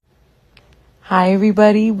Hi,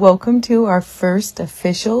 everybody. Welcome to our first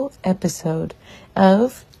official episode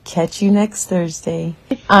of Catch You Next Thursday.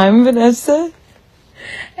 I'm Vanessa.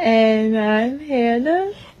 And I'm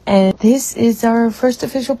Hannah. And this is our first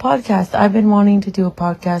official podcast. I've been wanting to do a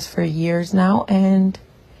podcast for years now, and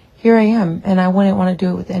here I am. And I wouldn't want to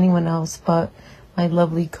do it with anyone else but my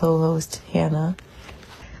lovely co-host, Hannah.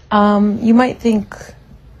 You might think,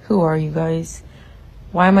 who are you guys?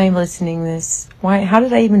 Why am I listening this? How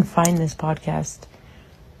did I even find this podcast?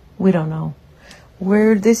 We don't know.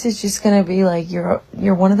 This is just gonna be like you're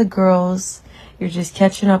one of the girls. You're just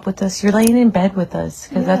catching up with us. You're laying in bed with us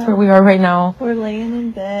because that's where we are right now. We're laying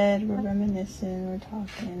in bed. We're reminiscing. We're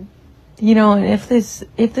talking. You know, and if this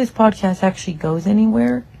podcast actually goes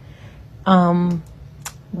anywhere,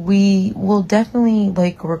 we will definitely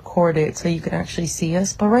record it so you can actually see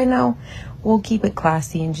us. But right now, we'll keep it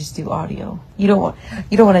classy and just do audio. You don't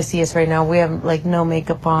want to see us right now. We have no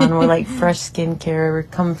makeup on. We're fresh skincare. We're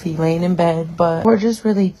comfy, laying in bed, but we're just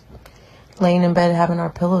really laying in bed having our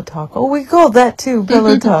pillow talk. Oh, we called that too,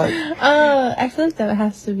 pillow talk. I feel like that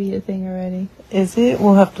has to be a thing already. Is it?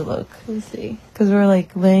 We'll have to look. We'll see. Because we're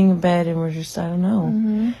laying in bed and we're just, I don't know.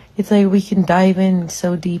 Mm-hmm. It's we can dive in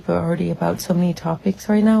so deep already about so many topics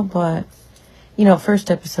right now, but first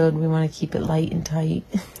episode, we want to keep it light and tight.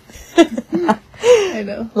 I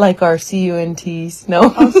know. Like our CUNTs.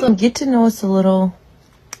 No. Also, get to know us a little.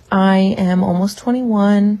 I am almost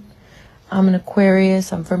 21. I'm an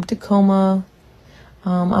Aquarius. I'm from Tacoma.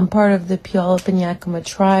 I'm part of the Puyallup and Yakima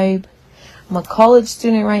tribe. I'm a college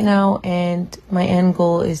student right now, and my end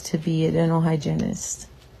goal is to be a dental hygienist.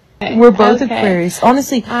 Okay. We're both Aquarius.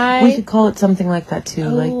 Honestly, we could call it something like that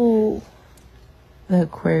too. The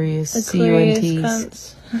Aquarius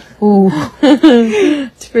CUNTs. Ooh.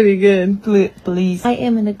 It's pretty good. Please. I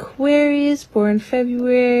am an Aquarius, born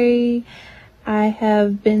February. I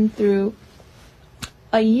have been through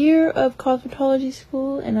a year of cosmetology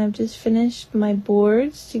school, and I've just finished my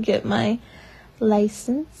boards to get my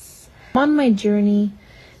license. I'm on my journey.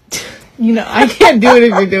 I can't do it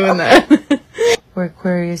if you're doing that. Where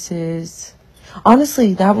Aquarius is.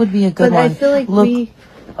 Honestly, that would be a good one. I feel like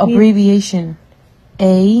abbreviation.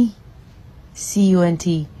 ACUNT.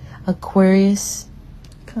 Aquarius.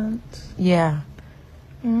 Cunt. Yeah.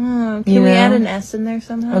 Can we add an S in there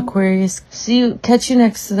somehow? Aquarius. Catch you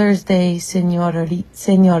next Thursday, senoritas.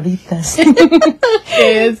 Yeah,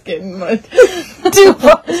 it's getting much. Too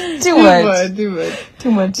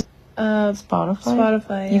much.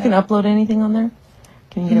 Spotify. You can upload anything on there?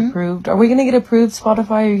 Can you get approved? Are we going to get approved, Spotify,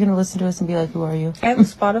 or are you going to listen to us and be like, who are you? I have a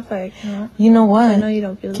Spotify account. You know what? I know you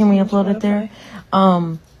don't feel. Can we upload it there?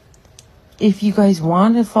 If you guys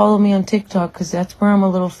want to follow me on TikTok, because that's where I'm a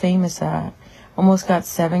little famous at. Almost got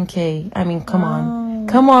 7K. I mean, come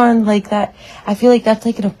on, like that. I feel like that's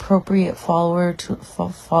an appropriate follower to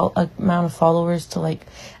amount of followers to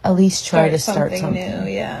at least try to start something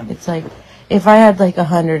new. Yeah, it's if I had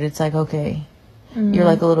 100, it's okay. Mm-hmm. You're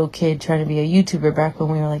a little kid trying to be a YouTuber back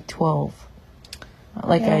when we were 12.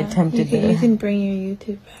 I attempted to. You can bring your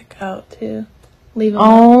YouTube back out too. Leave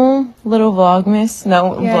them little vlogmas.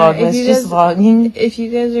 No, vlogmas, just vlogging. If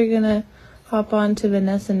you guys are gonna hop on to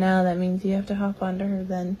Vanessa now, that means you have to hop on to her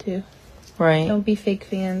then too. Right. Don't be fake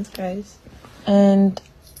fans, guys. And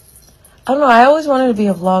I don't know, I always wanted to be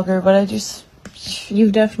a vlogger, but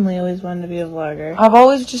You've definitely always wanted to be a vlogger. I've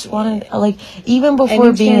always just wanted, even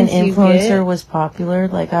before being an influencer was popular,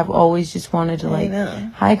 I've always just wanted to, I know.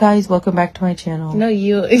 Hi guys, welcome back to my channel. No,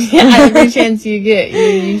 every chance you get,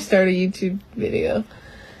 you start a YouTube video.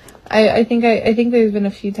 I think there's been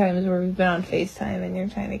a few times where we've been on FaceTime and you're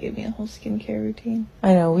trying to give me a whole skincare routine.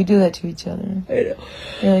 I know, we do that to each other. I know.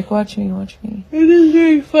 You're watch me. It is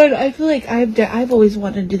very fun. I feel like I've always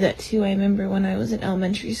wanted to do that too. I remember when I was in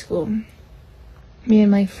elementary school, me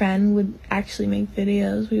and my friend would actually make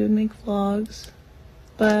videos. We would make vlogs.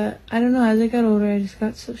 But I don't know, as I got older, I just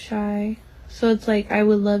got so shy. So it's I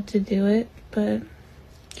would love to do it, but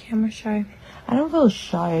camera shy. I don't feel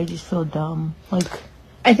shy, I just feel dumb.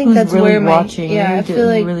 I think that's really where watching. Yeah, I feel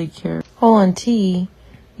really care. Hold on, T.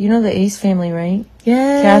 You know the Ace family, right?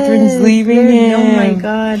 Yeah. Catherine's leaving him. Oh my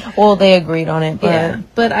god. Well, they agreed on it, but yeah.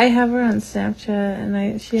 But I have her on Snapchat,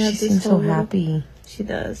 and she seems so happy. She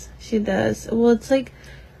does. Well, it's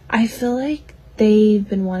I feel like they've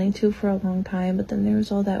been wanting to for a long time, but then there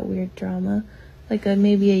was all that weird drama,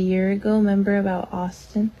 maybe a year ago. Remember about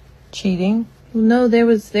Austin cheating? No, there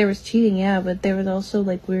was cheating, yeah, but there was also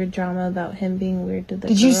weird drama about him being weird to the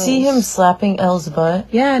girls. Did you see him slapping Elle butt?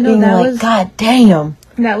 Yeah, no, that was God damn.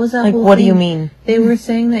 That was that whole what thing. Do you mean? They were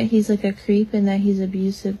saying that he's a creep and that he's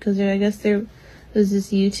abusive because I guess there was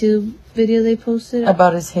this YouTube video they posted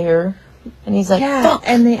about his hair. And he's like, yeah, fuck!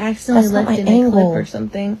 and they accidentally That's not left my in a angle. clip or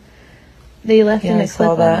something. They left in I a saw clip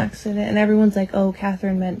on that. accident, and everyone's like, "Oh,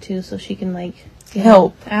 Catherine meant to, so she can like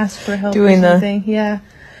Help. ask for help Doing or something." Yeah,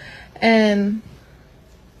 and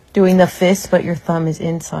doing the fist, but your thumb is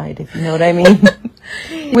inside, if you know what I mean.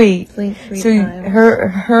 Wait, blink 3 so times. her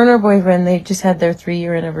and her boyfriend, they just had their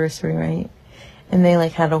 3-year anniversary, right? And they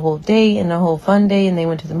like had a whole day and a whole fun day, and they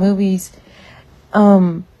went to the movies.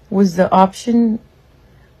 Was the option?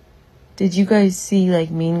 Did you guys see like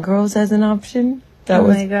Mean Girls as an option?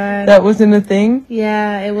 My god, that wasn't a thing.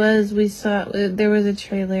 Yeah, it was. We saw there was a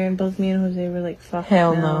trailer, and both me and Jose were like, "Fuck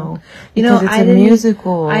Hell no!" no. Because it's a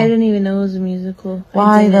musical. I didn't even know it was a musical.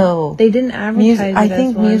 Why though? They didn't advertise it I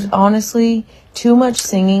think as one. honestly, too much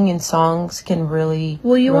singing in songs can really.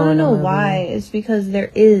 Well, you want to ruin a know movie. why? It's because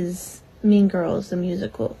there is Mean Girls, the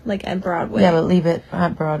musical, like at Broadway. Yeah, but leave it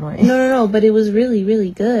at Broadway. No, but it was really,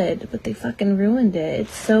 really good. But they fucking ruined it.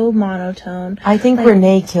 It's so monotone. I think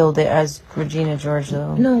Renee killed it as Regina George,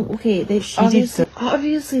 though. No, okay, they She did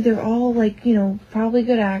obviously they're all like, probably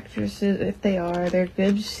good actresses if they are. They're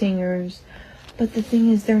good singers. But the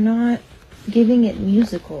thing is, they're not giving it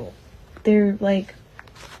musical. They're like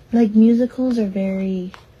musicals are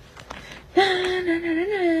very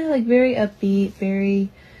like very upbeat, very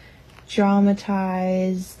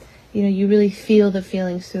dramatized. You really feel the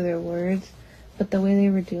feelings through their words. But the way they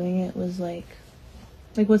were doing it was like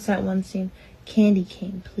what's that one scene? Candy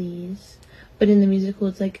cane, please. But in the musical,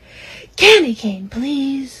 it's like, candy cane,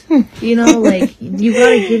 please. You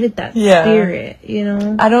gotta give it that spirit,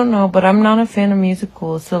 I don't know, but I'm not a fan of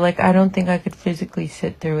musicals, so I don't think I could physically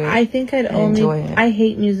sit through it. I think I'd enjoy it. I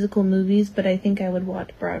hate musical movies, but I think I would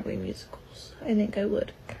watch Broadway musicals. I think I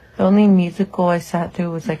would. The only musical I sat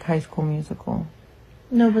through was High School Musical.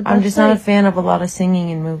 No, but I'm just not a fan of a lot of singing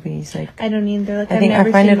in movies. I don't either.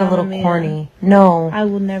 I find it a little corny. No, I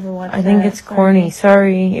will never watch. I think it's corny.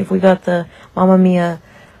 Sorry if we got the Mamma Mia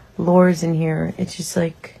lores in here. It's just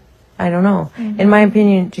I don't know. Mm-hmm. In my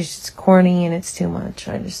opinion, just corny and it's too much.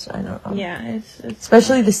 I don't know. Yeah, it's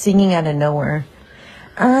especially the singing out of nowhere.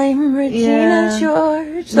 I'm Regina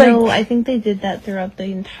George. No, I think they did that throughout the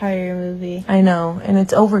entire movie. I know, and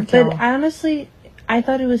it's overkill. But honestly, I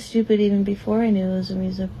thought it was stupid even before I knew it was a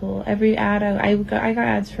musical. Every ad I got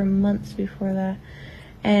ads for months before that,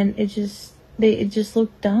 and it just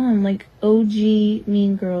looked dumb. OG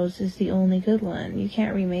Mean Girls is the only good one. You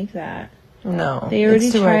can't remake that. No,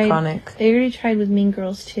 it's too iconic. They already tried with Mean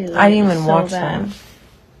Girls too. I didn't even watch that.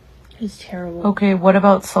 It was terrible. Okay, what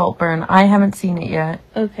about Saltburn? I haven't seen it yet.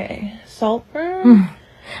 Okay, Saltburn.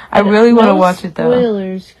 I really want to watch it though.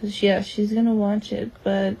 Spoilers, because she's gonna watch it,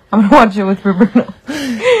 but I'm gonna watch it with Roberto.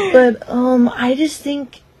 But I just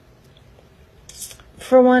think,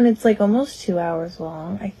 for one, it's almost 2 hours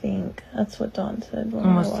long. I think that's what Dawn said when we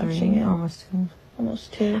were watching it.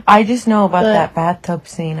 Almost two. I just know about that bathtub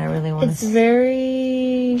scene. I really want to see. It's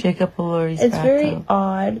very Jacob Elordi's It's bathtub. very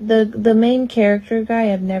odd. The main character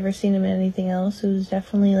guy, I've never seen him in anything else. It was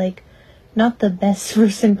definitely not the best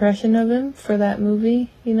first impression of him for that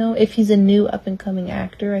movie. If he's a new up and coming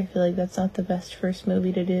actor, I feel like that's not the best first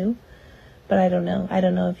movie to do. But I don't know. I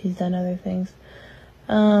don't know if he's done other things.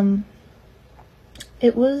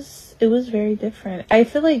 It was very different. I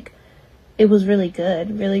feel like it was really good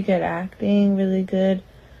acting, really good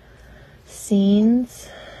scenes,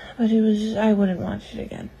 but it was just, I wouldn't watch it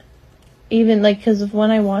again. Even because when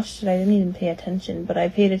I watched it, I didn't even pay attention, but I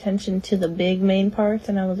paid attention to the big main parts,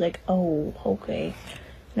 and I was like, oh, okay,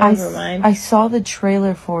 never mind. I saw the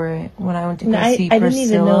trailer for it when I went to go see Priscilla. I didn't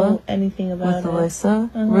even know anything about with Alyssa.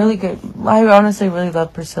 Really good. I honestly really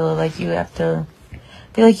love Priscilla. I feel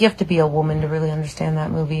like you have to be a woman to really understand that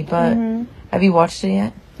movie. But have you watched it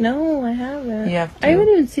yet? No, I haven't. You have to. I haven't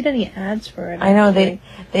even seen any ads for it. I know they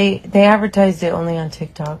advertised it only on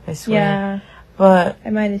TikTok. I swear. Yeah. But I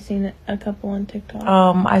might have seen a couple on TikTok.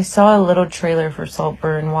 I saw a little trailer for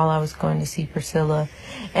Saltburn while I was going to see Priscilla,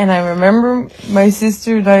 and I remember my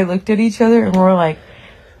sister and I looked at each other and we were like,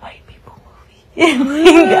 "White people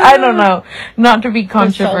movie." I don't know, not to be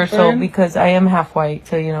controversial because I am half white,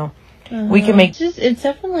 so we can make. It's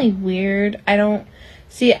definitely weird. I don't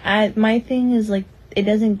see. My thing is it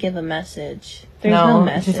doesn't give a message. There's no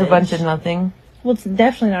message. Just a bunch of nothing. Well, it's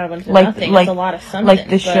definitely not a bunch of nothing. It's a lot of something. Like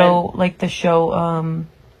the show,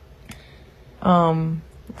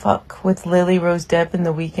 with Lily Rose Depp in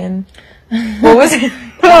The Weeknd. What was it?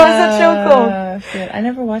 What was that show called? Shit. I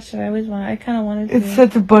never watched it. I kind of wanted to. It's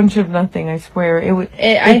such a bunch of nothing, I swear.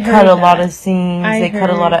 I cut a heard lot that. of scenes. I They cut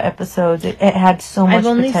a lot of episodes. It had so much I've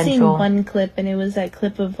only potential. seen one clip, and it was that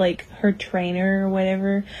clip of, like, her trainer or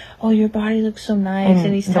whatever. Oh, your body looks so nice,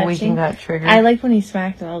 and he's The touching. Weeknd got triggered. I liked when he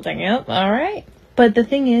smacked him. I was like, yep, all right. But the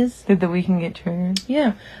thing is... Did The Weeknd get triggered?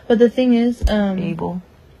 Yeah. But the thing is... Abel.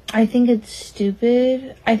 I think it's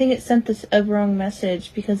stupid. I think it sent a wrong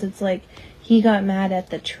message, because it's like, he got mad at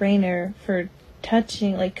the trainer for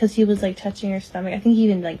touching, like, because he was, like, touching her stomach. I think he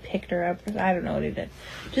even, like, picked her up. I don't know what he did.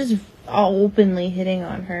 Just all openly hitting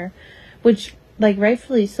on her. Which, like,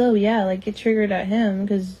 rightfully so, yeah. Like, get triggered at him,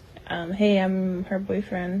 because, hey, I'm her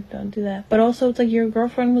boyfriend. Don't do that. But also, it's like, your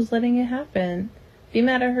girlfriend was letting it happen. Be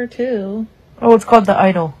mad at her, too. Oh, it's called The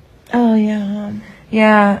Idol. Oh, yeah.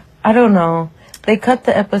 Yeah, I don't know. They cut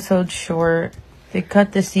the episode short. They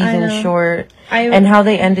cut the season short. And how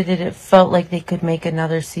they ended it, it felt like they could make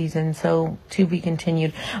another season. So, to be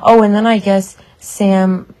continued. Oh, and then I guess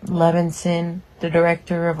Sam Levinson, the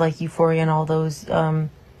director of, like, Euphoria and all those HBO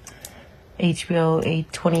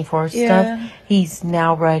A24 stuff, he's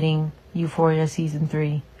now writing Euphoria Season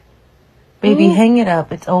 3. Baby, hang it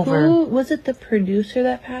up. It's over. Who was it, the producer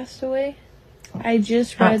that passed away? I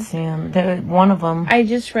just read... Not Sam. One of them. I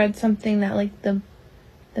just read something that, like, the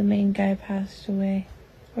main guy passed away.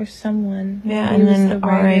 Or someone. Yeah, and then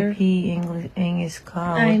R.I.P. Angus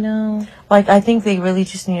Cloud. I know. Like, I think they really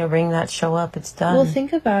just need to bring that show up. It's done. Well,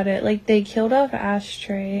 think about it. Like, they killed off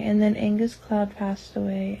Ashtray, and then Angus Cloud passed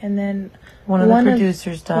away, and then... One of the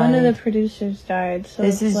producers died. One of the producers died, so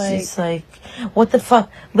this it's is like... just like... What the fuck?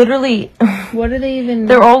 Literally... What are they even...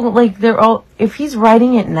 They're all... If he's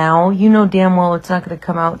writing it now, you know damn well it's not going to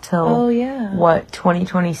come out till... Oh, yeah. What,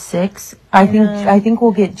 2026? I think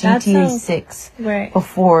we'll get GTA 6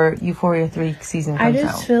 before Euphoria 3 season comes out. I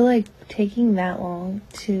just feel like taking that long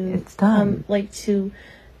to... It's done. To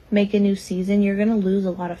make a new season, you're going to lose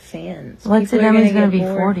a lot of fans. Alexa Demi's going to be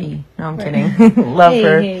 40. No, I'm kidding. Love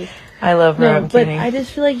her. Hey. I love her. I'm kidding. But I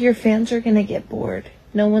just feel like your fans are going to get bored.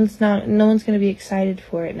 No one's going to be excited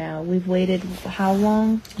for it now. We've waited how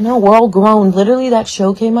long? No, we're all grown. Literally, that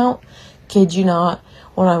show came out, kid you not,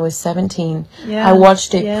 when I was 17. Yeah. I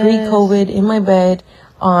watched it pre-COVID in my bed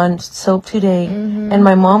on Soap Today, and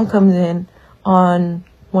my mom comes in on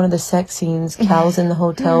one of the sex scenes, Cal's in the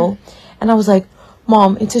hotel, and I was like,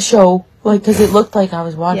 Mom, it's a show. Like, because it looked like I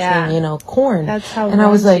was watching, Corn. That's how. And I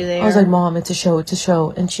was like, Mom, it's a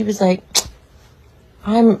show. And she was like,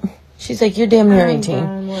 she's like, you're damn near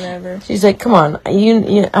 18. Whatever. She's like, come on.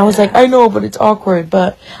 I was like, I know, but it's awkward.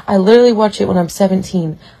 But I literally watch it when I'm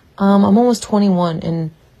 17. I'm almost 21,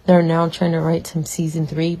 and they're now trying to write some season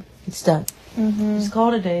 3. It's done. It's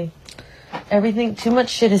called a day. Everything, too much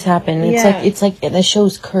shit has happened. It's like the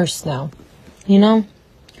show's cursed now. You know?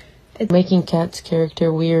 It's making Kat's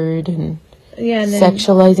character weird and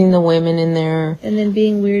sexualizing the women in there. And then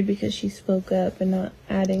being weird because she spoke up and not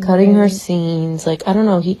adding... Cutting her scenes. Like, I don't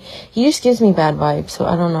know. He just gives me bad vibes, so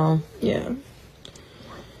I don't know. Yeah.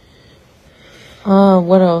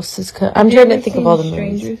 What else is... I'm trying to think of all the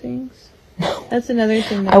movies. Stranger Things? No. That's another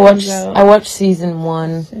thing that I watched season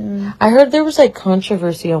 1. Soon. I heard there was, like,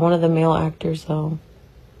 controversy on one of the male actors, though.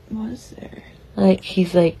 Was there? Like,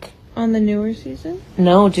 he's, like... On the newer season?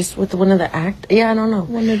 No, just with one of the act... Yeah, I don't know.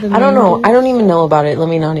 One of the I don't know. I don't even know about it. Let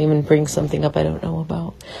me not even bring something up I don't know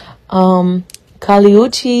about. Kali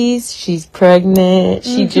Uchis, she's pregnant.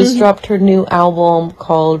 She just dropped her new album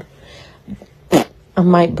called... I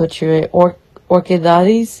might butcher it.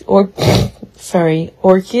 Orchids.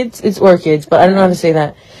 It's Orchids, but I don't know how to say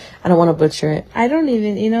that. I don't want to butcher it. I don't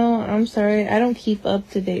even... I'm sorry. I don't keep up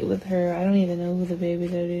to date with her. I don't even know who the baby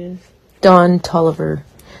that is. Don Tolliver.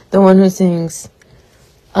 The one who sings,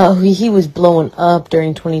 he was blowing up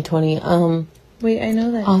during 2020. Wait, I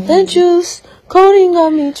know that. All that juice, coding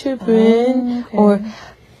got me tripping. Or,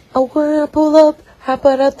 when I pull up, hop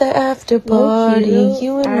out at the after party.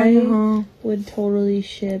 You and I would totally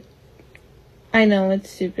ship. I know it's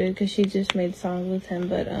stupid because she just made songs with him,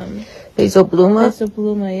 but Peso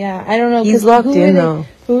Pluma, yeah. I don't know. He's locked in though.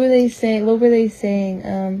 Who were they saying? What were they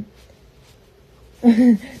saying?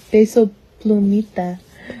 Peso Plumita.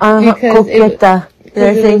 Coqueta.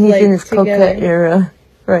 They're saying he's in his coquette era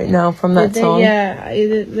right now from that song. Yeah,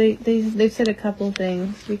 they said a couple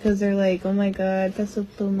things because they're like, oh my god, Peso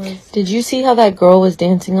Pluma's... Did you see how that girl was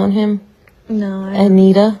dancing on him? No.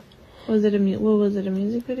 Anita? Was it a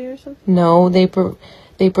music video or something? No,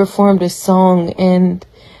 they performed a song and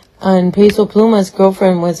And Peso Pluma's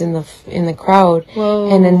girlfriend was in the crowd. Whoa.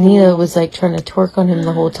 And Anita was like trying to twerk on him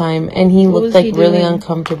the whole time, and he looked like really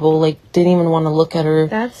uncomfortable, like didn't even want to look at her.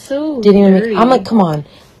 That's so didn't even dirty. I'm like, come on,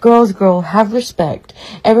 girl, have respect.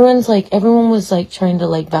 Everyone was like trying to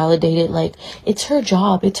like validate it, like it's her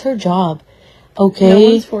job. Okay.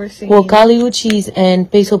 No one's forcing. Well, Kali Uchis and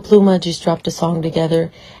Peso Pluma just dropped a song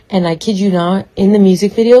together, and I kid you not, in the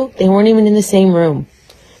music video, they weren't even in the same room.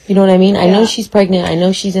 You know what I mean? Yeah. I know she's pregnant. I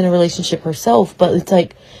know she's in a relationship herself. But it's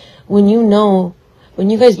like, when you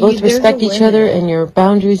guys both respect each other and your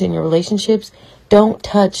boundaries and your relationships, don't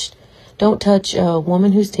touch a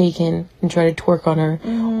woman who's taken and try to twerk on her,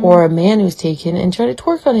 or a man who's taken and try to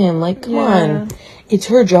twerk on him. Like, come on. It's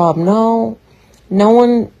her job. No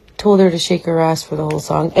one told her to shake her ass for the whole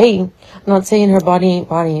song. Hey, I'm not saying her body ain't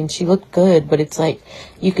body, and she looked good, but it's like,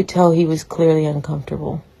 you could tell he was clearly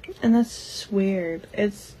uncomfortable. And that's weird.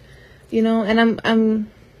 It's, and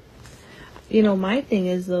I'm, my thing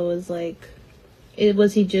is, though, is like,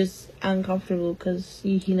 was he just uncomfortable because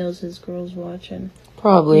he knows his girl's watching?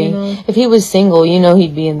 Probably. If he was single,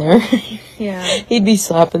 he'd be in there. Yeah. He'd be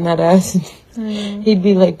slapping that ass. He'd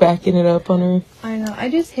be, like, backing it up on her. I know.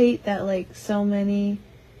 I just hate that, like, so many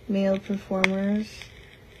male performers,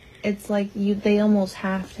 it's like they almost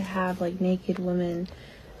have to have, like, naked women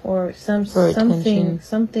or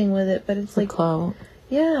something with it, but it's like clout.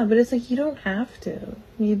 Yeah, but it's like you don't have to.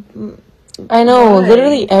 I know. Why?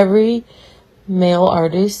 Literally every male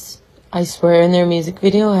artist, I swear, in their music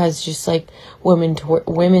video has just like women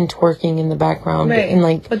twerking in the background, right? And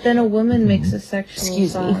like, but then a woman makes a sexual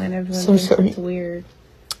song, and everyone thinks it's weird.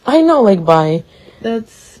 I know, like,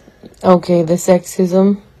 That's okay. The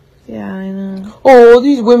sexism. Yeah, I know. Oh, all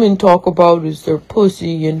these women talk about is their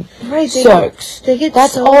pussy and sex.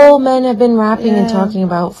 That's all men have been rapping and talking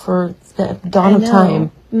about for the dawn of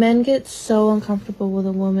time. Men get so uncomfortable with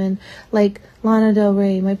a woman. Like Lana Del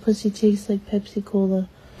Rey, my pussy tastes like Pepsi Cola.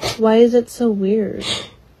 Why is it so weird?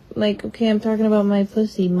 Like, okay, I'm talking about my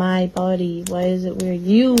pussy, my body. Why is it weird?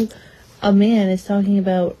 You, a man, is talking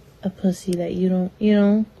about a pussy that you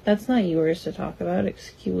don't, that's not yours to talk about.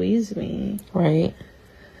 Excuse me. Right.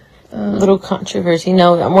 Little controversy.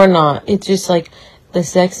 No, we're not. It's just like the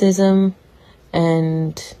sexism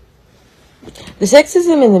in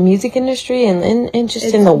the music industry and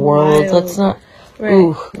just in the world. Wild. Let's not. Right.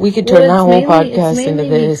 Ooh, we could turn that whole podcast into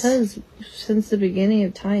this. Because since the beginning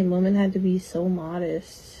of time, women had to be so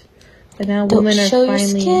modest, but now women are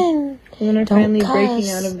finally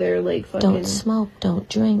breaking out of their like fucking. Don't smoke. Don't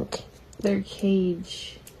drink. Their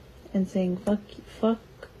cage, and saying fuck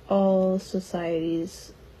all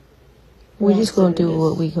societies. We just gonna do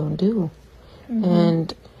what we gonna do.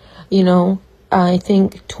 And, I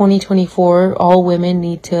think 2024, all women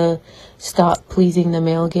need to stop pleasing the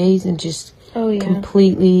male gaze and just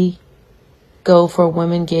completely go for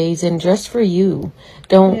women gaze and just for you.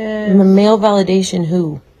 Don't, male validation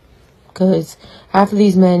who? Because half of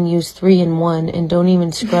these men use 3-in-1 and don't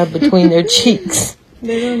even scrub between their cheeks.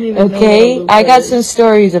 They don't even know I got some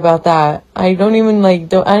stories about that. I don't even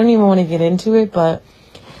want to get into it, but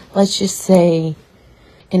let's just say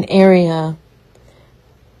an area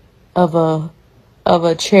of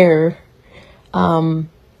a chair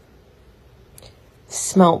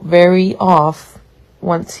smelt very off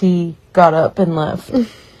once he got up and left. And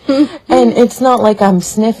it's not like I'm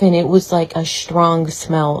sniffing, it was like a strong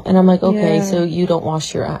smell. And I'm like, okay, so you don't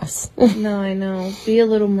wash your ass. No, I know. Be a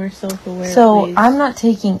little more self-aware, So please. I'm not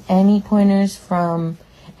taking any pointers from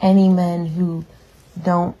any men who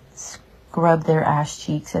don't scrub their ass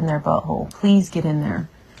cheeks and their butthole. Please get in there.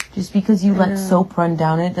 Just because you let soap run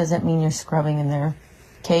down it doesn't mean you're scrubbing in there.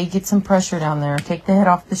 Okay, get some pressure down there. Take the head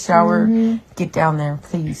off the shower. Get down there,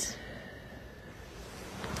 please.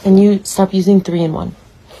 And you stop using 3-in-1.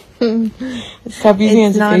 Stop using it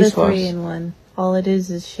as a face wash. It's not a 3-in-1. All it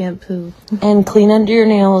is shampoo. And clean under your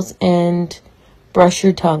nails and brush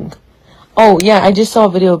your tongue. Oh, yeah, I just saw a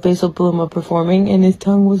video of Peso Pluma performing, and his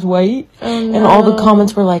tongue was white. Oh, no. And all the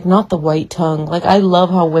comments were like, not the white tongue. Like, I love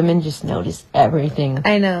how women just notice everything.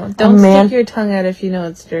 I know. Don't stick your tongue out if you know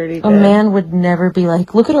it's dirty. A man would never be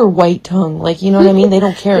like, look at her white tongue. Like, you know what I mean? They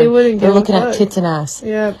don't care. They're looking at tits and ass.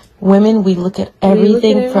 Yep. Women, we look at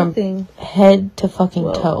everything from head to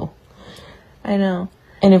fucking toe. I know.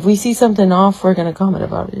 And if we see something off, we're going to comment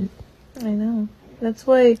about it. I know. That's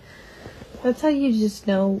how you just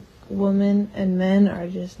know women and men are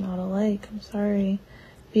just not alike. I'm sorry.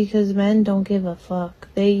 Because men don't give a fuck.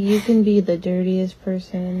 You can be the dirtiest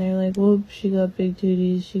person and they're like, whoop, she got big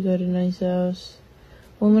titties, she got a nice house.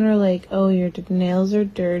 Women are like, oh, your nails are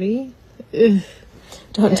dirty? Ugh.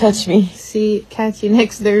 Don't touch me. See, catch you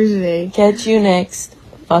next Thursday. Catch you next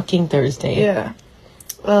fucking Thursday. Yeah.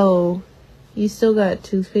 Oh, you still got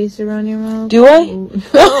toothpaste around your mouth? Do I? No.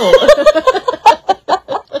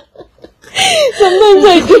 Sometimes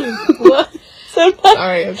I do. What? Sometimes.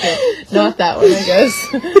 Alright, okay. Not that one, I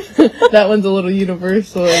guess. That one's a little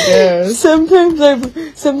universal, I guess. Sometimes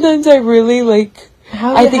I really like.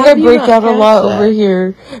 I think I break out a lot over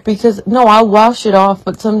here because I'll wash it off,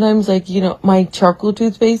 but sometimes like my charcoal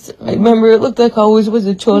toothpaste. I remember it looked like I always was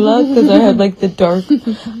a chola because I had like the dark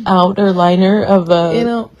outer liner of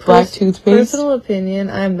black toothpaste. Personal opinion,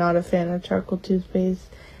 I'm not a fan of charcoal toothpaste.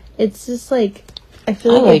 It's just like I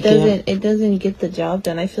feel like it doesn't get the job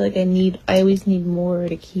done. I feel like I always need more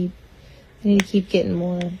to keep. I need to keep getting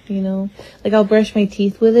more. Like I'll brush my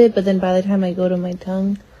teeth with it, but then by the time I go to my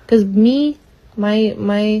tongue, because my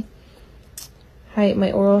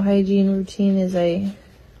oral hygiene routine is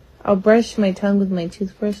I'll brush my tongue with my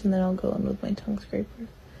toothbrush and then I'll go in with my tongue scraper.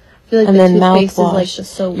 I feel like and the then toothpaste mouthwash. is like the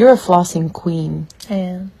soap. You're a flossing queen. I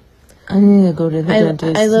am. I need to go to the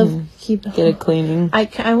dentist. I love get a cleaning.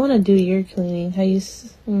 I want to do your cleaning.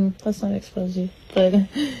 Let's not expose you, but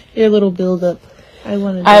your little build up. I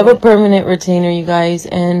have a permanent retainer, you guys,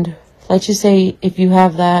 and let's just say if you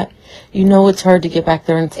have that, it's hard to get back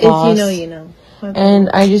there and floss. If you know. And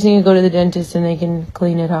I just need to go to the dentist and they can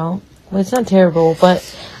clean it out. Well, it's not terrible, but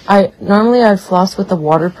I floss with the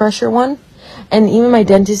water pressure one. And even my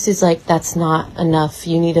dentist is like, that's not enough.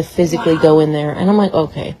 You need to physically go in there. And I'm like,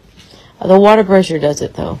 okay. The water pressure does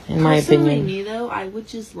it, though, in my opinion. Me, though, I would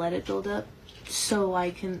just let it build up so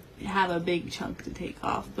I can have a big chunk to take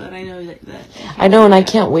off. But I know that I know, and I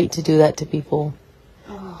can't wait to do that to people.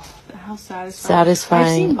 Oh, how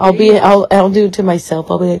satisfying. I'll do it to myself.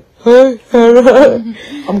 I'll be like, hey,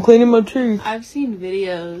 I'm cleaning my teeth. I've seen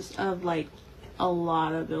videos of like a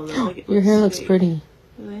lot of buildup. Like your hair looks pretty.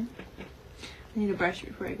 Really? I need to brush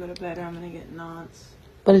before I go to bed or I'm gonna get knots.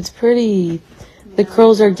 But it's pretty. The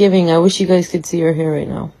curls are giving. I wish you guys could see her hair right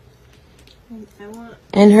now.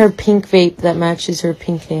 And her pink vape that matches her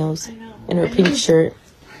pink nails. I know. And her pink shirt.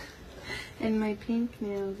 And my pink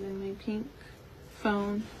nails and my pink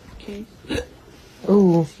phone case.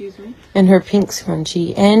 Ooh. Excuse me. And her pink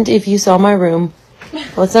scrunchie. And if you saw my room,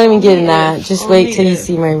 let's not even get in that. Just wait till you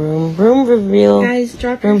see my room. Room reveal. Guys,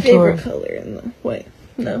 drop your favorite color in the... Wait.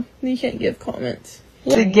 No. You can't give comments.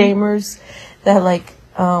 Yeah. The gamers that like,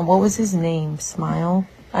 what was his name? Smile?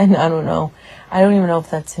 I don't know. I don't even know if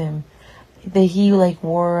that's him. He like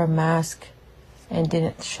wore a mask and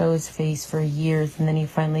didn't show his face for years, and then he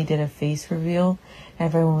finally did a face reveal. And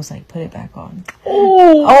everyone was like, "Put it back on."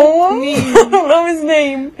 Oh, I don't know his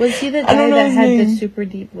name. Was he the guy that had the super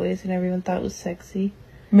deep voice and everyone thought was sexy?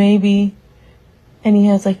 Maybe. And he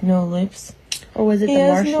has like no lips. Or was it the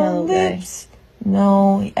marshmallow guy?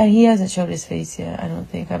 No, he hasn't showed his face yet. I don't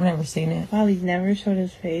think. I've never seen it. Wow, he's never showed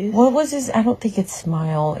his face. What was his? I don't think it's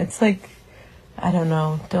Smile. It's like. I don't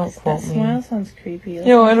know. Don't quote me. Smile sounds creepy.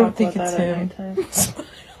 No, I don't think it's him.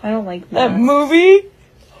 I don't like that movie.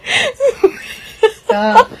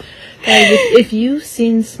 Stop. Guys, if you've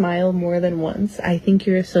seen Smile more than once, I think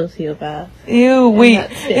you're a sociopath. Ew, wait.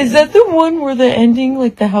 Is that the one where the ending,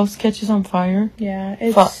 like the house catches on fire? Yeah,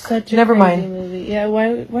 it's such a crazy movie. Yeah, why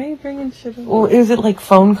are you bringing shit up? Well, is it like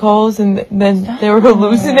phone calls and then they were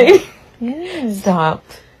hallucinating? Yes. Stop.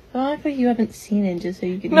 Don't act like you haven't seen it just so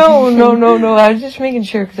you can... No. I was just making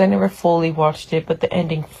sure because I never fully watched it, but the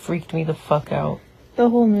ending freaked me the fuck out. The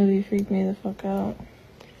whole movie freaked me the fuck out.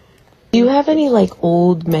 Do you have any, like,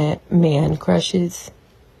 old man crushes?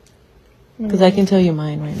 Because I can tell you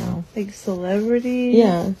mine right now. Like celebrities?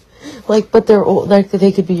 Yeah. Like, but they're old. Like,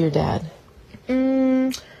 they could be your dad.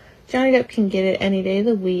 Johnny Depp can get it any day of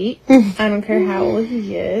the week. I don't care how old he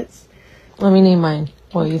gets. Let me name mine.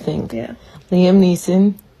 What do you think? Yeah. Liam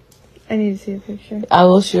Neeson. I need to see a picture. I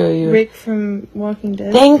will show you. Rick from Walking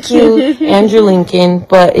Dead. Thank you. Andrew Lincoln.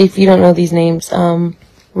 But if you don't know these names,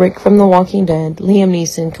 Rick from The Walking Dead, Liam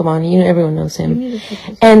Neeson, come on, everyone knows him. You need to put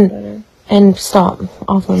this better. And stop,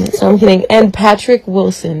 off limits. No, I'm kidding. And Patrick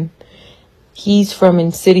Wilson. He's from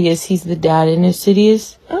Insidious. He's the dad in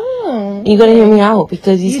Insidious. Oh. You gotta hear me out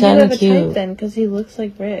because he's kind of cute. You do have a type then, because he looks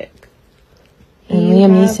like Rick. And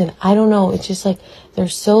Liam Neeson, I don't know. It's just like they're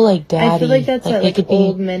so like daddy. I feel like that's like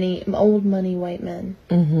old money white men.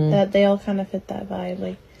 Mm-hmm. That they all kind of fit that vibe.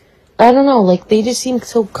 Like, I don't know. Like they just seem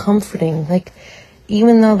so comforting. Like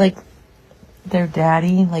even though like they're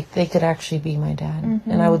daddy, like they could actually be my dad,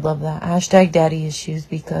 and I would love that. # daddy issues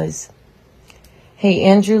because, hey,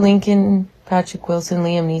 Andrew Lincoln, Patrick Wilson,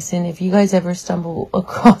 Liam Neeson. If you guys ever stumble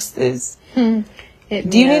across this.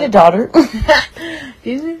 Do you need a daughter? Do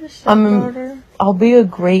you need a stepdaughter? I'll be a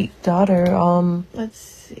great daughter. Let's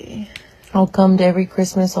see. I'll come to every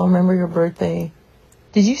Christmas. I'll remember your birthday.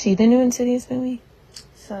 Did you see the new Insidious movie?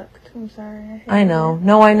 Sucked. I'm sorry. I know.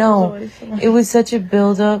 No, I know. It was such a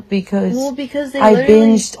build-up because I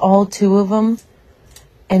binged all 2 of them,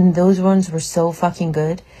 and those ones were so fucking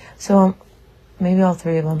good. So maybe all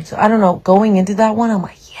 3 of them. So I don't know. Going into that one, I'm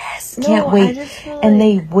like, yes, can't wait. And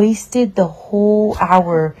they wasted the whole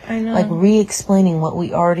hour, like re-explaining what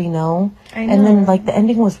we already know. And then like the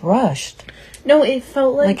ending was rushed. No, it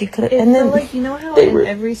felt like it could. And then like, you know how in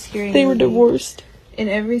every scary movie, they were divorced. In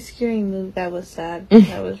every scary movie, that was sad.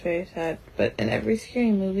 That was very sad. But in every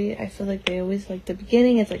scary movie, I feel like they always, like, the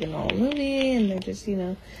beginning, it's like a normal movie, and they're just, you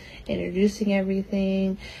know, introducing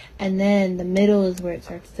everything. And then the middle is where it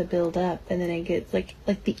starts to build up. And then it gets, like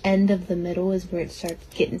the end of the middle is where it starts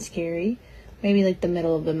getting scary. Maybe, like, the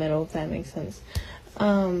middle of the middle, if that makes sense.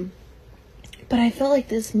 But I felt like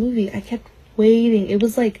this movie, I kept waiting. It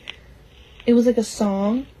was like a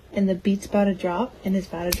song. And the beat's about to drop, and it's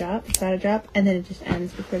about to drop, and then it just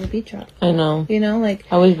ends before the beat drops. I know. You know, like...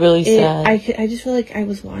 I was really sad. I just feel like I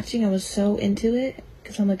was watching, I was so into it,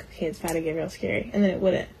 because I'm like, okay, it's about to get real scary. And then it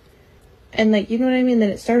wouldn't. And, like, you know what I mean? Then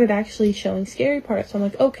it started actually showing scary parts. So I'm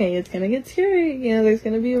like, okay, it's gonna get scary. You know, there's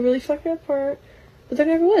gonna be a really fucked up part. But there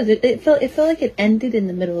never was. It felt like it ended in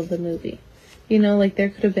the middle of the movie. You know, like, there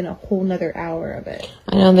could have been a whole nother hour of it.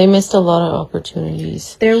 I know, they missed a lot of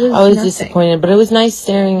opportunities. I was disappointed, but it was nice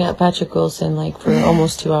staring at Patrick Wilson, like, for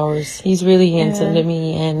almost 2 hours. He's really handsome to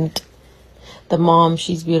me, and the mom,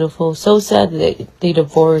 she's beautiful. So sad that they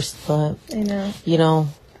divorced, but... I know. You know...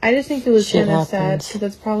 I just think it was kind of sad, because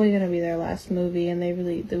that's probably going to be their last movie, and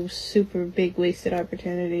there was super big wasted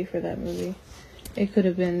opportunity for that movie. It could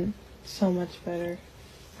have been so much better.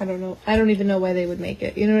 I don't know. I don't even know why they would make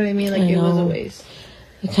it. You know what I mean? Like, it was a waste.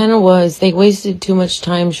 It kind of was. They wasted too much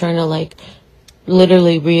time trying to, like,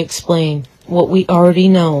 literally re-explain what we already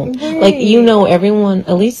know. Right. Like, you know, everyone,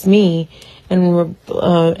 at least me and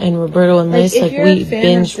Roberto and Liz, like we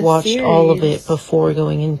binge watched all of it before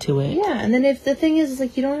going into it. Yeah, and then if the thing is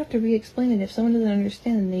like, you don't have to re-explain it. If someone doesn't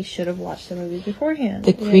understand, then they should have watched the movie beforehand.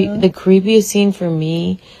 The creepiest scene for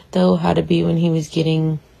me, though, had to be when he was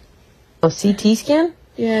getting a CT scan.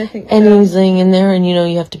 Yeah, I think and he was laying in there, and you know,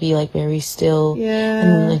 you have to be like very still. Yeah.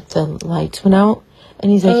 And then, like, the lights went out,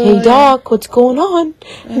 and he's like, "Hey, Doc, what's going on?"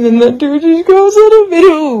 And then that dude just goes out of it.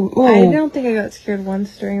 Ooh. I don't think I got scared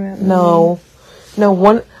once during that movie. No.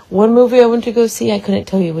 One movie I went to go see, I couldn't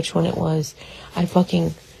tell you which one it was. I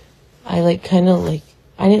didn't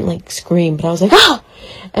like scream, but I was like, ah!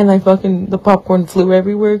 And the popcorn flew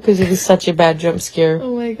everywhere because it was such a bad jump scare.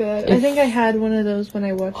 Oh my god. I think I had one of those when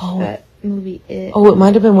I watched that movie, It. Oh, it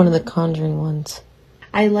might have been one of the Conjuring ones.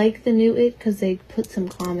 I like the new It because they put some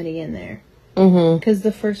comedy in there. Mm-hmm. Because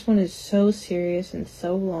the first one is so serious and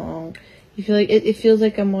so long. You feel like, it feels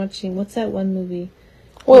like I'm watching, what's that one movie?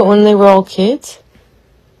 What, when they were all kids?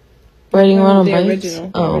 Riding around on bikes? The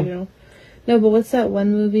original. No, but what's that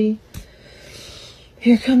one movie?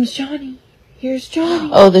 Here comes Johnny. Here's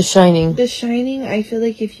Johnny. Oh, The Shining. The Shining, I feel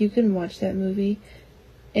like if you can watch that movie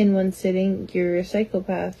in one sitting, you're a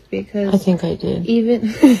psychopath, because... I think I did.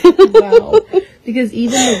 Wow. Because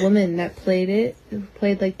even the woman that played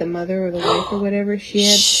like the mother or the wife or whatever, she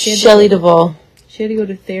had Shelley Duvall. She had to go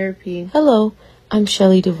to therapy. Hello, I'm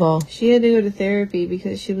Shelley Duvall. She had to go to therapy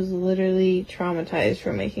because she was literally traumatized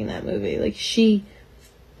from making that movie. Like,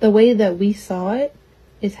 the way that we saw it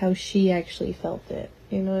is how she actually felt it.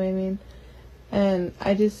 You know what I mean? And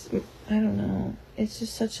I don't know. It's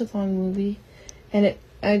just such a long movie. And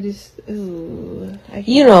but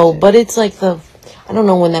it's like I don't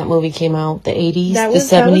know when that movie came out, the 80s, the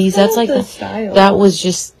 70s. That's like the style. That was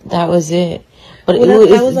it. But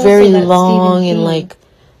it was very long and like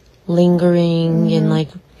lingering and like,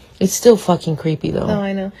 it's still fucking creepy though. Oh,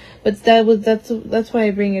 I know. But that's why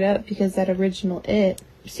I bring it up, because that original It,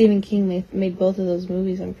 Stephen King made both of those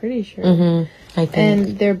movies, I'm pretty sure. Mm-hmm, I think.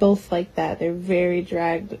 And they're both like that. They're very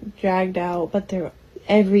dragged out, but they're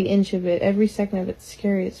every inch of it, every second of it's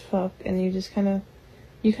scary as fuck. And you just I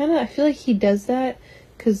feel like he does that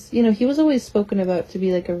because, you know, he was always spoken about to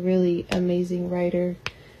be like a really amazing writer,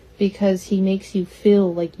 because he makes you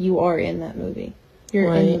feel like you are in that movie.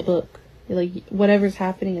 You're in the book. You're like, whatever's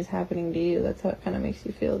happening is happening to you. That's how it kind of makes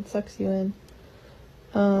you feel. It sucks you in.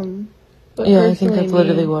 But yeah, I think I've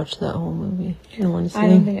literally watched that whole movie. I don't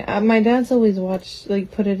think my dad's always watched, like,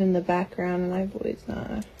 put it in the background, and I've always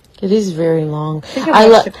not. It is very long. I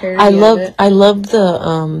love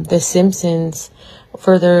the Simpsons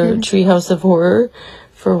for their Treehouse of Horror.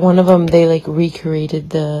 For one of them, they like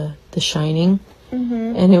recreated the Shining,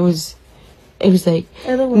 and it was it was like,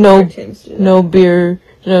 I love when no, cartoons do that. no beer,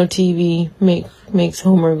 no TV, makes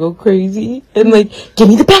Homer go crazy. And like, give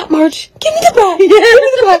me the bat, Marge! Give me the bat! Give me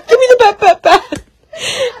the bat! Give me the bat!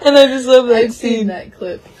 And I just love that I've scene. seen that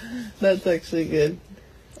clip. That's actually good.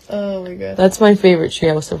 Oh my god. That's my favorite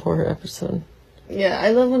Treehouse of Horror episode. Yeah, I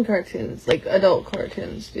love when cartoons, like adult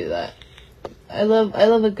cartoons, do that. I love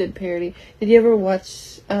a good parody. Did you ever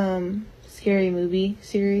watch Scary Movie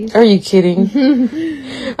series? Are you kidding?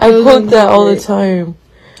 I quote that all the time.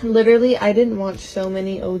 Literally, I didn't watch so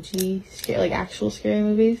many OG, actual scary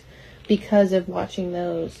movies because of watching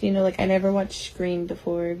those. You know, like, I never watched Scream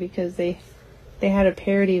before because they had a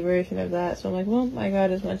parody version of that. So I'm like, well, I got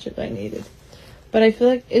as much as I needed. But I feel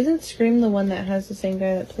like, isn't Scream the one that has the same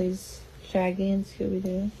guy that plays Shaggy and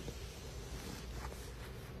Scooby-Doo?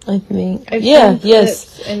 I think. Yeah,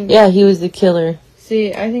 he was the killer.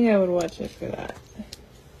 See, I think I would watch it for that.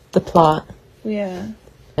 The plot. Yeah.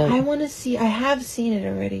 I want to see, I have seen it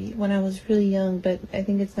already when I was really young, but I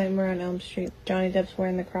think it's Nightmare on Elm Street. Johnny Depp's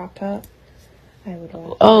wearing the crop top. I would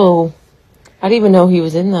watch it. I didn't even know he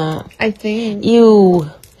was in that. I think.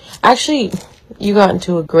 Actually, you got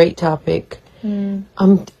into a great topic. Mm.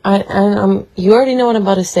 You already know what I'm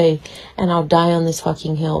about to say, and I'll die on this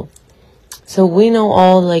fucking hill. So we know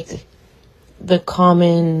all, like, the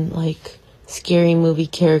common, like, scary movie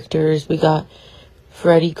characters. We got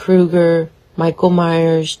Freddy Krueger, Michael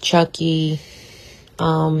Myers, Chucky,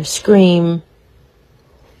 Scream,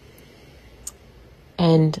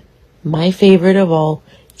 and my favorite of all,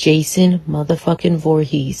 Jason motherfucking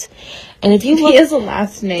Voorhees. And if you look, he has a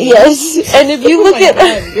last name. Yes, and if you look at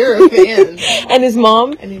God, you're a fan. And his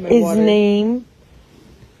mom is named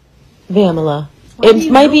Vamela.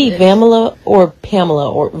 It might be Vamela or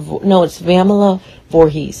Pamela, or no, it's Vamela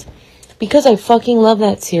Voorhees. Because I fucking love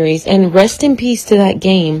that series. And rest in peace to that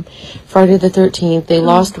game, Friday the 13th. They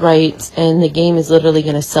lost rights, and the game is literally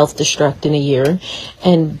going to self-destruct in a year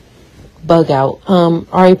and bug out.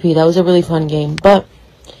 R.I.P. That was a really fun game. But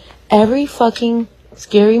every fucking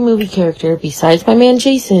scary movie character, besides my man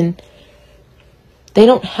Jason, they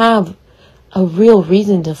don't have a real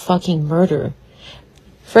reason to fucking murder.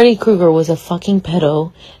 Freddy Krueger was a fucking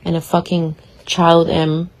pedo and a fucking child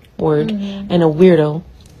M-word and a weirdo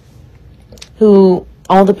who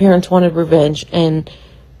all the parents wanted revenge and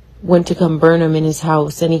went to come burn him in his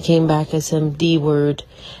house, and he came back as some D-word.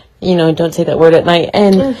 You know, don't say that word at night.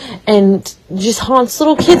 And just haunts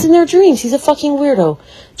little kids in their dreams. He's a fucking weirdo.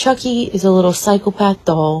 Chucky is a little psychopath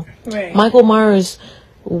doll. Right. Michael Myers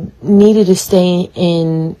needed to stay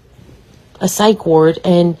in a psych ward,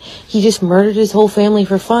 and he just murdered his whole family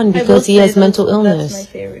for fun because he has mental illness. That's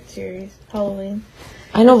my favorite series, Halloween.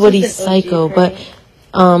 I know, but he's psycho. But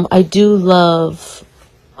I do love.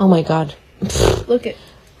 Oh my god! Look at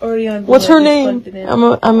already on. What's her name?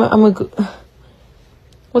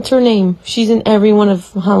 What's her name? She's in every one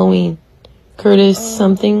of Halloween. Curtis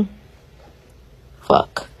something.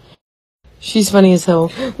 Fuck. She's funny as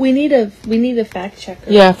hell. We need a fact checker.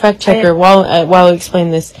 Yeah, fact checker. While I explain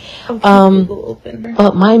this,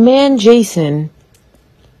 but my man Jason,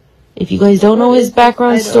 if you guys don't know his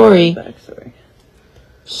background story,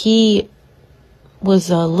 he was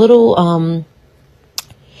a little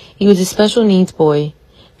he was a special needs boy,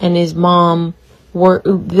 and his mom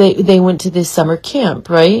they went to this summer camp,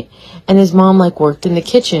 right? And his mom worked in the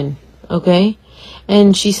kitchen, okay?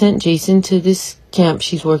 And she sent Jason to this camp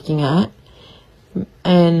she's working at.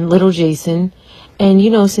 And little Jason, and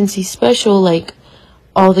since he's special,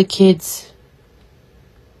 all the kids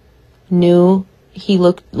knew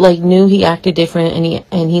he acted different,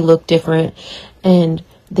 and he looked different, and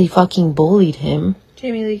they fucking bullied him.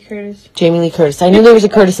 Jamie Lee Curtis. I knew there was a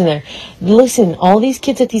Curtis in there. Listen, all these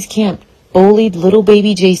kids at these camp bullied little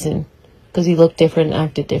baby Jason because he looked different and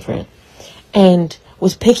acted different, and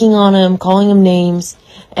was picking on him, calling him names.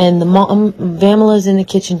 And the mom, Vamela's in the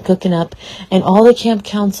kitchen cooking up, and all the camp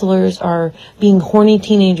counselors are being horny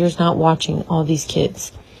teenagers not watching all these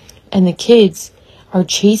kids. And the kids are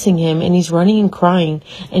chasing him, and he's running and crying,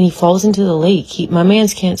 and he falls into the lake. My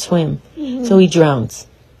man's can't swim, so he drowns,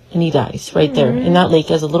 and he dies right there in that lake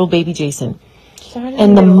as a little baby Jason.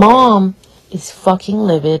 And the mom is fucking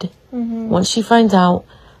livid. Once she finds out,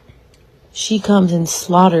 she comes and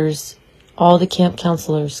slaughters all the camp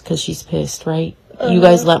counselors because she's pissed, right? You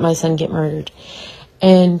guys let my son get murdered.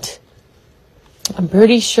 And I'm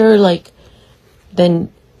pretty sure,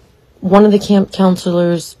 then one of the camp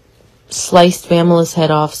counselors sliced Vamela's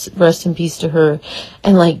head off, rest in peace to her.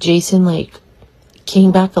 And, Jason,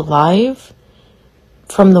 came back alive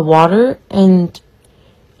from the water and,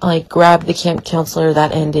 grabbed the camp counselor.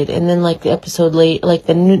 That ended. And then, the episode late,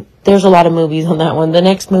 the there's a lot of movies on that one. The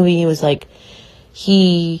next movie, he was like,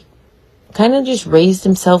 he kind of just raised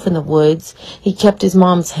himself in the woods. He kept his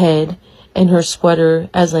mom's head and her sweater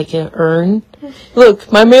as like an urn.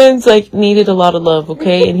 Look, my man's like needed a lot of love,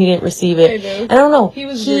 okay, and he didn't receive it. I don't know. He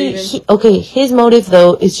was grieving. Okay, his motive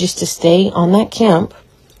though is just to stay on that Camp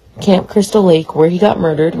Crystal Lake, where he got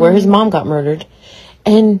murdered, where his mom got murdered,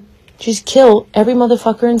 and just kill every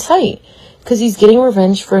motherfucker in sight, because he's getting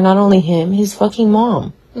revenge for not only him, his fucking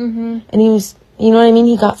mom. And he was, you know what I mean?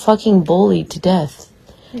 He got fucking bullied to death,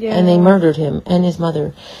 and they murdered him and his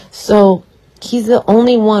mother. So he's the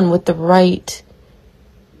only one with the right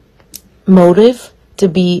motive to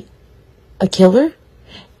be a killer.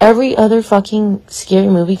 Every other fucking scary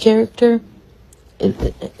movie character,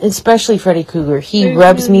 especially Freddy Krueger, he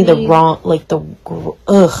rubs me the wrong, like the,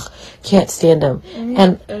 can't stand him.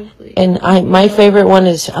 And my favorite one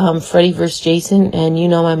is Freddy vs. Jason, and you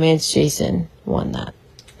know my man's Jason won that.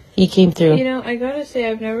 He came through. You know, I gotta say,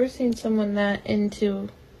 I've never seen someone that into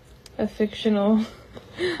a fictional.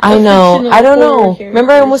 I know. I don't know. Character.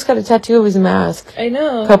 Remember, I almost got a tattoo of his mask. I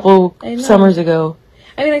know. A couple summers ago.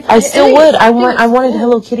 I mean, I still would. I wanted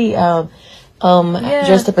Hello Kitty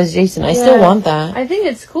dressed up as Jason. I still want that. I think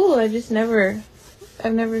it's cool. I've never,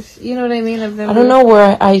 you know what I mean? I don't know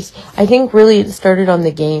where I think really it started on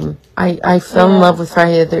the game. I fell in love with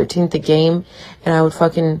Friday the 13th, the game, and I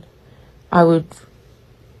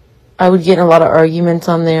would get in a lot of arguments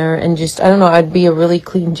on there, and just, I don't know, I'd be a really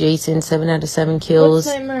clean Jason, 7 out of 7 kills.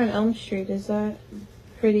 What's Nightmare on Elm Street? Is that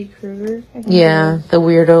Freddy Krueger? Yeah, the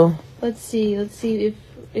weirdo. Let's see if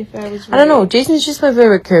I was right. I don't know, Jason's just my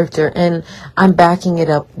favorite character, and I'm backing it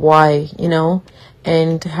up why, you know,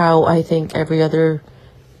 and how I think every other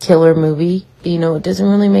killer movie, you know, it doesn't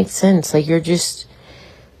really make sense. Like, you're just,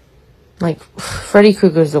 like, Freddy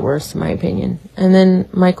Krueger's the worst, in my opinion. And then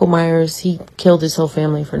Michael Myers, he killed his whole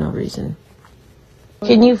family for no reason.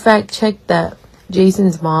 Can you fact check that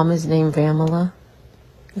Jason's mom is named Pamela?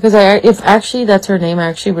 Because if actually that's her name, I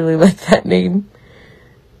actually really like that name.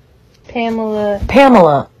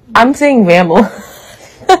 Pamela. I'm saying Pamela.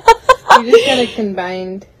 You just got it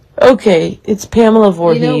combined. Okay, it's Pamela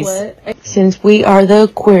Voorhees. You know what? Since we are the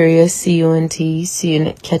Aquarius, C-U-N-T,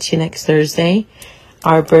 catch you next Thursday.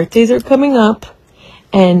 Our birthdays are coming up,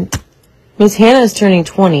 and Miss Hannah's turning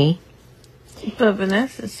 20. But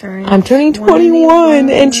Vanessa's turning. I'm turning 21,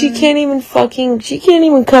 and she can't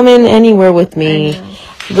even come in anywhere with me.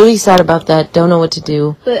 Really sad about that. Don't know what to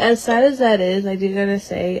do. But as sad as that is, I do gotta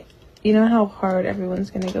say, you know how hard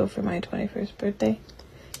everyone's gonna go for my 21st birthday?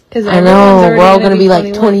 Because I know, we're all gonna be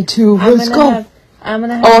like 22. Let's go.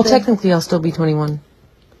 Technically I'll still be 21.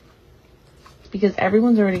 Because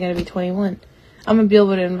everyone's already gonna be 21. I'm gonna be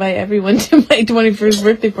able to invite everyone to my 21st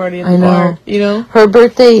birthday party at the bar, you know? Her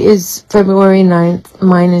birthday is February 9th.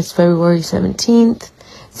 Mine is February 17th.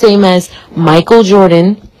 Same as Michael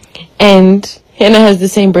Jordan. And Hannah has the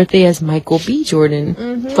same birthday as Michael B. Jordan.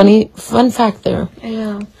 Fun fact there. I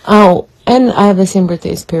know. Oh, and I have the same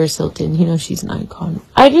birthday as Paris Hilton. You know, she's an icon.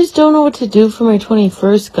 I just don't know what to do for my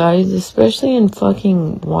 21st, guys. Especially in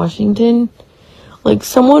fucking Washington. Like,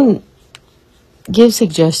 someone give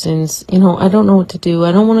suggestions. You know, I don't know what to do.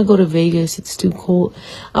 I don't want to go to Vegas. It's too cold.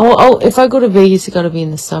 If I go to Vegas, it gotta be in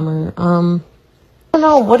the summer. I don't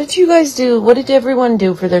know. What did you guys do? What did everyone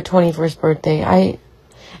do for their 21st birthday?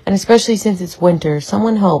 And especially since it's winter,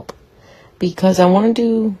 someone help. Because I want to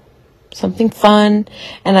do something fun.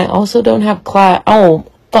 And I also don't have class.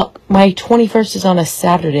 Oh, fuck. My 21st is on a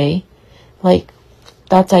Saturday. Like,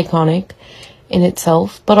 that's iconic in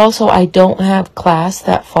itself. But also, I don't have class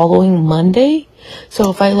that following Monday. So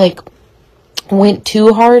if I, like, went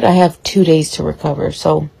too hard, I have 2 days to recover.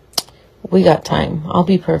 So we got time. I'll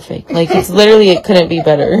be perfect. Like, it's literally, it couldn't be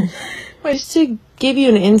better. Just to give you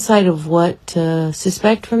an insight of what to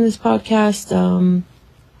suspect from this podcast,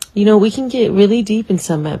 you know, we can get really deep in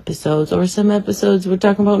some episodes, or some episodes we're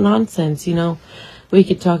talking about nonsense, you know. We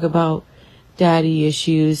could talk about daddy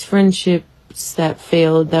issues, friendships that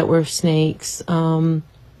failed, that were snakes,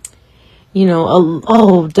 you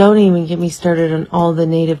know, don't even get me started on all the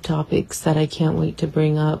native topics that I can't wait to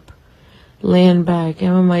bring up. Land back,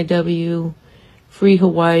 MMIW, free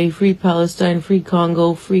Hawaii, free Palestine, free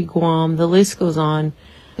Congo, free Guam. The list goes on.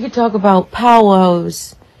 We could talk about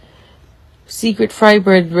powwows, secret fry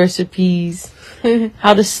bread recipes,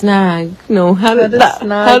 how to snag, how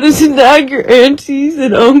to snag your aunties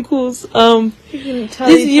and uncles. I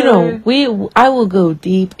will go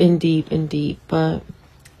deep and deep and deep, but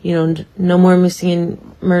you know, no more missing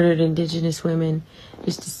and murdered Indigenous women.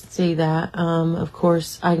 Just to say that, of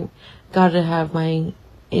course, I gotta have my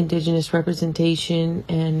Indigenous representation,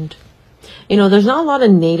 and You know, there's not a lot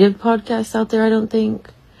of native podcasts out there, I don't think.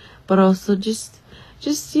 But also just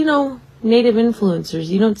you know, native influencers.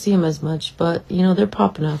 You don't see them as much, but, you know, they're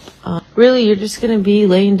popping up. Really, you're just going to be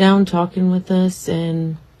laying down talking with us,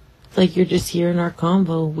 and it's like you're just hearing our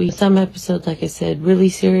convo. Some episodes, like I said, really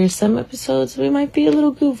serious. Some episodes, we might be a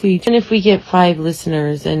little goofy. And if we get 5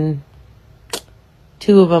 listeners and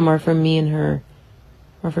 2 of them are from me and her,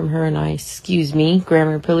 or from her and I, excuse me,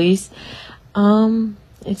 grammar police,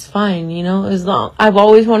 it's fine, you know, as long, I've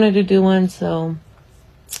always wanted to do one, so,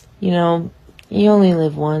 you know, you only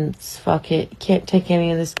live once, fuck it, you can't take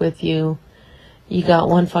any of this with you, you got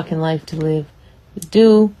one fucking life to live,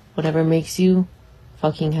 do whatever makes you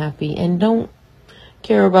fucking happy, and don't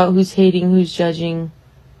care about who's hating, who's judging,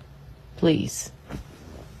 please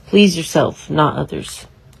yourself, not others.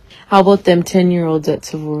 How about them 10-year-olds at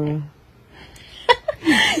Sephora?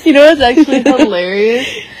 You know what's actually hilarious?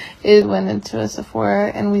 It went into a Sephora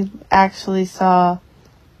and we actually saw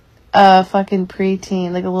a fucking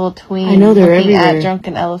preteen, like a little tween. I know, they're looking everywhere. at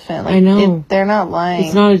Drunken Elephant. Like, I know. They're not lying.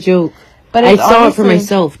 It's not a joke. But I saw it for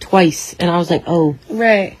myself twice, and I was like, oh.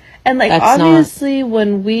 Right. And, like, obviously,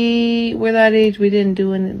 when we were that age, we didn't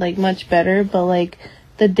do any, like, much better. But, like,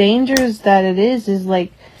 the dangers that it is,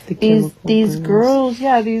 like, these girls,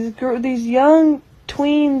 these young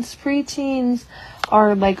tweens, preteens,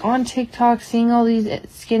 are like on TikTok seeing all these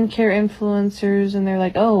skincare influencers, and they're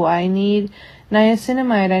like, oh, I need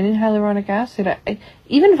niacinamide, I need hyaluronic acid.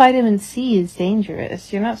 Even vitamin C is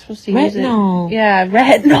dangerous. You're not supposed to use it. Retinol. Yeah,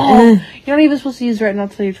 retinol. You're not even supposed to use retinol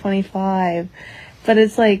till you're 25. But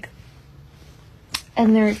it's like,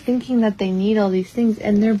 and they're thinking that they need all these things,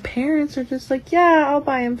 and their parents are just like, yeah, I'll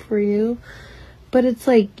buy them for you. But it's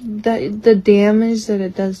like the damage that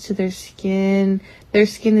it does to their skin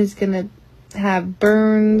is gonna have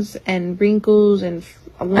burns and wrinkles and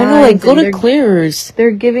lines. I know, like, go to Clears.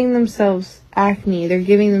 They're giving themselves acne. They're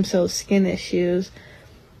giving themselves skin issues.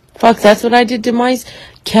 Fuck, that's what I did to my...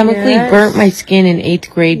 Chemically burnt my skin in 8th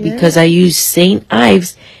grade because I used St.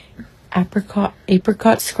 Ives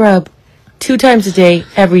apricot scrub 2 times a day,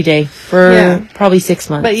 every day, for probably 6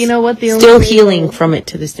 months. But you know what? Still healing from it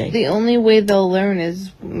to this day. The only way they'll learn is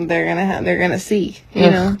they're gonna see. You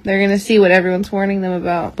know, they're gonna see what everyone's warning them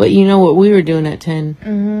about. But you know what we were doing at 10. Mm-hmm.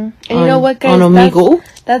 And you know what, guys? On Omegle.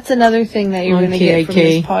 That's another thing that you're gonna get from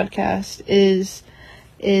this podcast is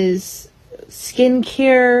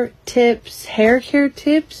skincare tips, hair care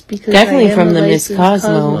tips. Because definitely from the Miss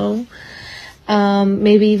Cosmo.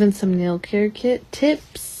 Maybe even some nail care kit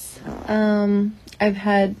tips. I've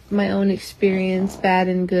had my own experience, bad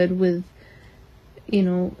and good, with, you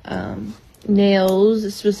know,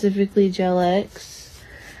 nails, specifically Gel X.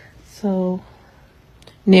 So,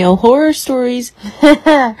 nail horror stories.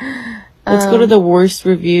 Let's go to the worst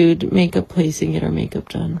reviewed makeup place and get our makeup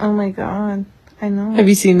done. Oh my god, I know. Have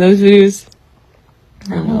you seen those videos?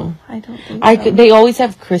 No, I don't think so. They always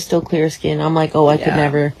have crystal clear skin. I'm like, oh, I could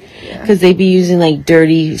never. Because they be using, like,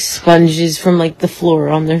 dirty sponges from, like, the floor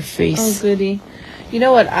on their face. Oh, goody. You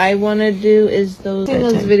know what I want to do is those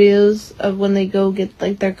videos of when they go get,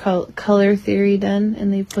 like, their color theory done,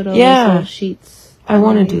 and they put all these little sheets. I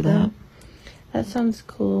want to do that. That sounds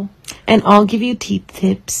cool. And I'll give you teeth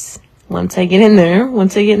tips once I get in there,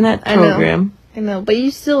 once I get in that program. I know. But you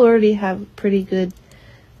still already have pretty good,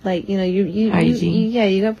 like, you know, you hygiene.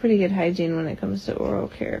 You got pretty good hygiene when it comes to oral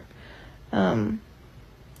care.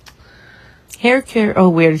 Hair care. Oh,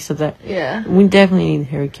 we already said that. Yeah. We definitely need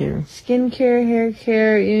hair care. Skincare, hair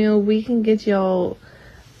care. You know, we can get y'all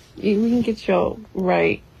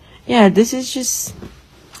right. Yeah, this is just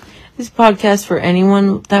this podcast for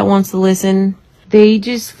anyone that wants to listen. They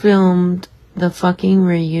just filmed the fucking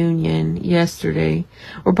reunion yesterday.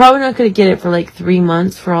 We're probably not going to get it for like 3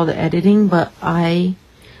 months for all the editing, but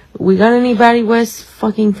we got any Batty West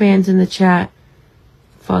fucking fans in the chat?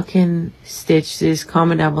 Fucking stitch this.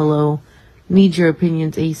 Comment down below. Need your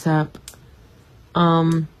opinions ASAP.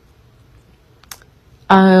 I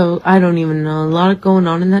don't even know. A lot going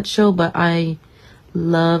on in that show, but I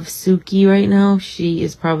love Suki right now. She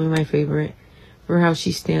is probably my favorite for how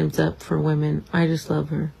she stands up for women. I just love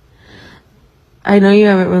her. I know you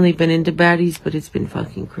haven't really been into baddies, but it's been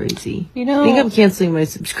fucking crazy. You know, I think I'm canceling my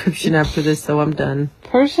subscription after this, so I'm done.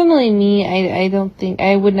 Personally, I don't think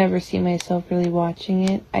I would never see myself really watching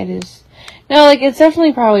it. No, like, it's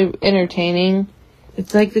definitely probably entertaining.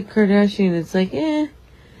 It's like the Kardashians. It's like,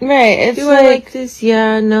 Right. It's do I like this?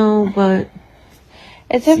 Yeah, no, but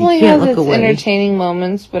it definitely has its entertaining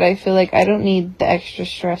moments, but I feel like I don't need the extra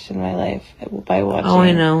stress in my life by watching. Oh,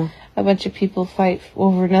 I know. A bunch of people fight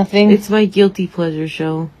over nothing. It's my guilty pleasure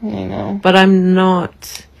show. I know. But I'm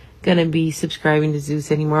not gonna be subscribing to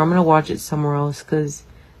Zeus anymore. I'm gonna watch it somewhere else because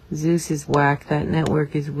Zeus is whack. That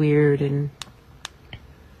network is weird, and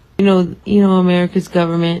America's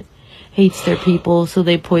government hates their people, so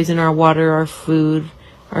they poison our water, our food,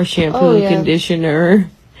 our shampoo, conditioner,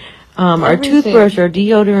 our toothbrush, our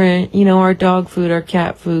deodorant, our dog food, our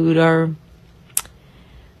cat food, our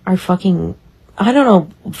fucking, I don't know,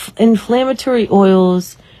 inflammatory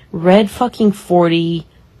oils, red fucking 40,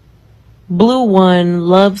 blue one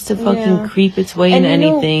loves to fucking creep its way in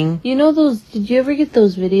anything. Did you ever get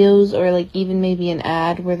those videos or like even maybe an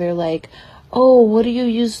ad where they're like, oh, what do you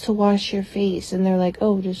use to wash your face? And they're like,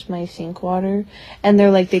 oh, just my sink water. And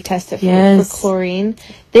they're like, they test it for chlorine.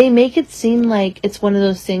 They make it seem like it's one of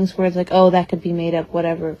those things where it's like, oh, that could be made up,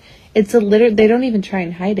 whatever. It's they don't even try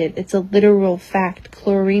and hide it. It's a literal fact.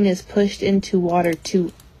 Chlorine is pushed into water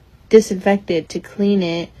to disinfect it, to clean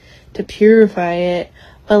it, to purify it.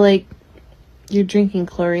 But like, you're drinking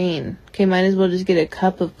chlorine. Okay, might as well just get a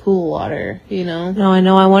cup of pool water, No, I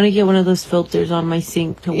know. I want to get one of those filters on my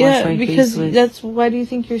sink to wash my face with. Yeah, because why do you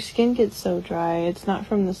think your skin gets so dry? It's not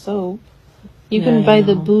from the soap. You can buy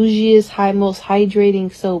the bougiest, most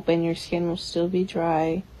hydrating soap and your skin will still be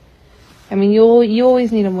dry. I mean, you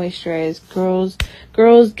always need to moisturize.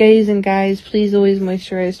 Girls, gays, and guys, please always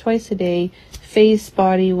moisturize twice a day. Face,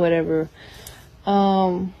 body, whatever.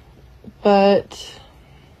 But...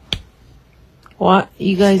 What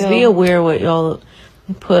you guys be aware what y'all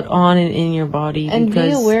put on and in your body, and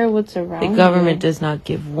because be aware what's around. The government does not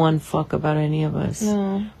give one fuck about any of us.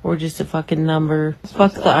 No, we're just a fucking number.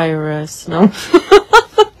 Fuck the IRS. No,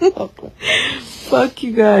 fuck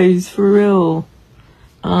you guys for real.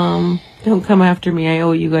 Don't come after me. I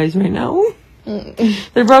owe you guys right now.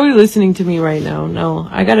 They're probably listening to me right now. No,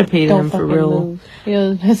 I gotta pay them for real.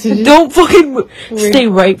 Don't fucking move. Stay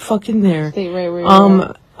right fucking there. Stay right where you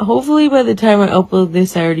are. Hopefully by the time I upload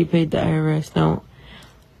this, I already paid the IRS. No,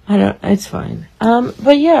 I don't. It's fine.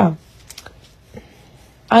 But yeah,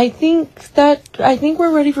 I think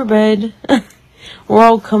we're ready for bed. We're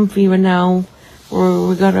all comfy right now.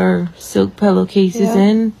 We got our silk pillowcases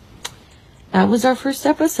in. That was our first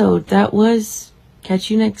episode. That was catch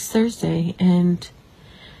you next Thursday, and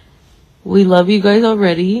we love you guys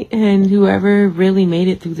already. And whoever really made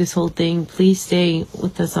it through this whole thing, please stay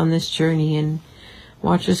with us on this journey and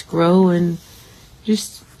watch us grow and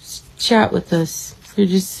just chat with us. You're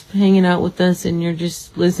just hanging out with us and you're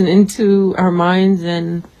just listening to our minds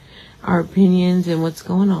and our opinions and what's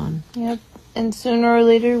going on. Yep. And sooner or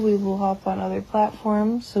later we will hop on other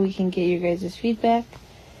platforms so we can get your guys' feedback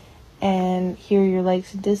and hear your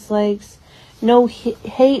likes and dislikes. No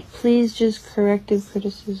hate, please, just corrective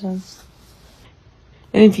criticism.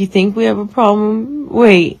 And if you think we have a problem,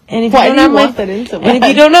 wait. And if you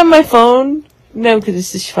don't have my phone, no, because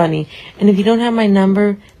this is funny. And if you don't have my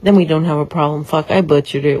number, then we don't have a problem. Fuck, I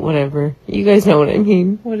butchered it. Whatever. You guys know what I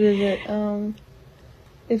mean. What is it?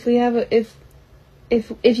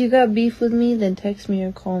 If you got beef with me, then text me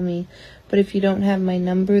or call me. But if you don't have my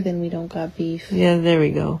number, then we don't got beef. Yeah, there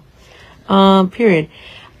we go. Period.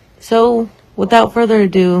 So, without further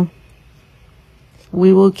ado,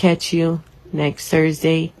 we will catch you next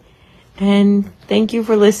Thursday. And thank you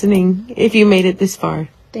for listening, if you made it this far.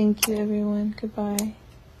 Thank you, everyone. Goodbye.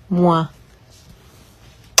 Mwah.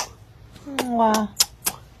 Mwah.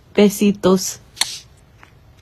 Besitos.